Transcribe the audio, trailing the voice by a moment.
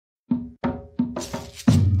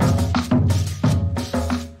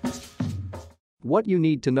What you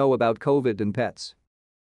need to know about COVID and pets.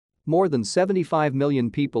 More than 75 million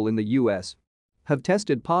people in the US have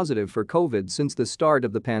tested positive for COVID since the start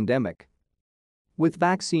of the pandemic. With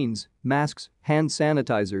vaccines, masks, hand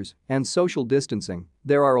sanitizers, and social distancing,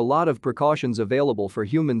 there are a lot of precautions available for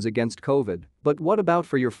humans against COVID, but what about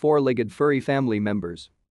for your four-legged furry family members?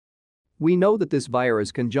 We know that this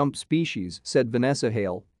virus can jump species, said Vanessa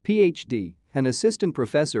Hale, PhD, an assistant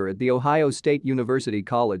professor at The Ohio State University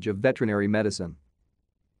College of Veterinary Medicine.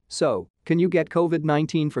 So, can you get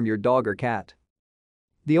COVID-19 from your dog or cat?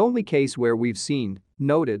 The only case where we've seen,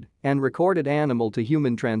 noted, and recorded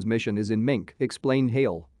animal-to-human transmission is in mink, explained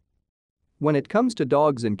Hale. When it comes to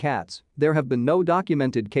dogs and cats, there have been no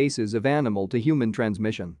documented cases of animal-to-human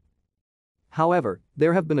transmission. However,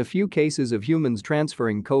 there have been a few cases of humans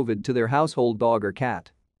transferring COVID to their household dog or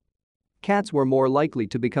cat. Cats were more likely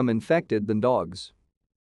to become infected than dogs.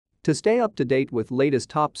 To stay up to date with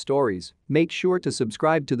latest top stories, make sure to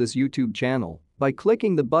subscribe to this YouTube channel by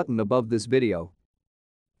clicking the button above this video.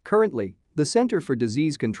 Currently, the Center for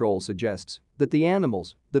Disease Control suggests that the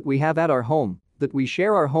animals that we have at our home, that we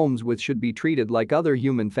share our homes with, should be treated like other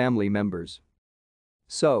human family members.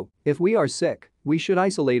 So, if we are sick, we should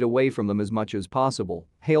isolate away from them as much as possible,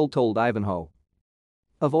 Hale told Ivanhoe.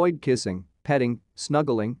 Avoid kissing, petting,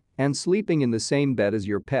 snuggling, and sleeping in the same bed as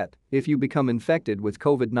your pet if you become infected with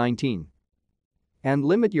COVID-19. And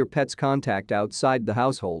limit your pet's contact outside the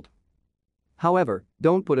household. However,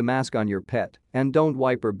 don't put a mask on your pet and don't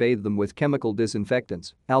wipe or bathe them with chemical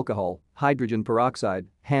disinfectants, alcohol, hydrogen peroxide,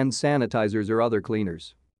 hand sanitizers or other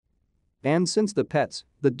cleaners. And since the pets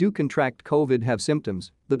that do contract COVID have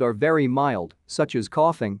symptoms that are very mild, such as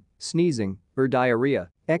coughing, sneezing, or diarrhea,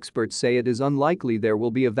 experts say it is unlikely there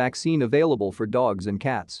will be a vaccine available for dogs and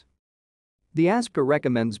cats. The ASPR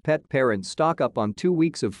recommends pet parents stock up on 2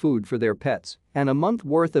 weeks of food for their pets and a month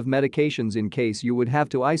worth of medications in case you would have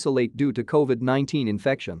to isolate due to COVID-19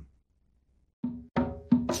 infection.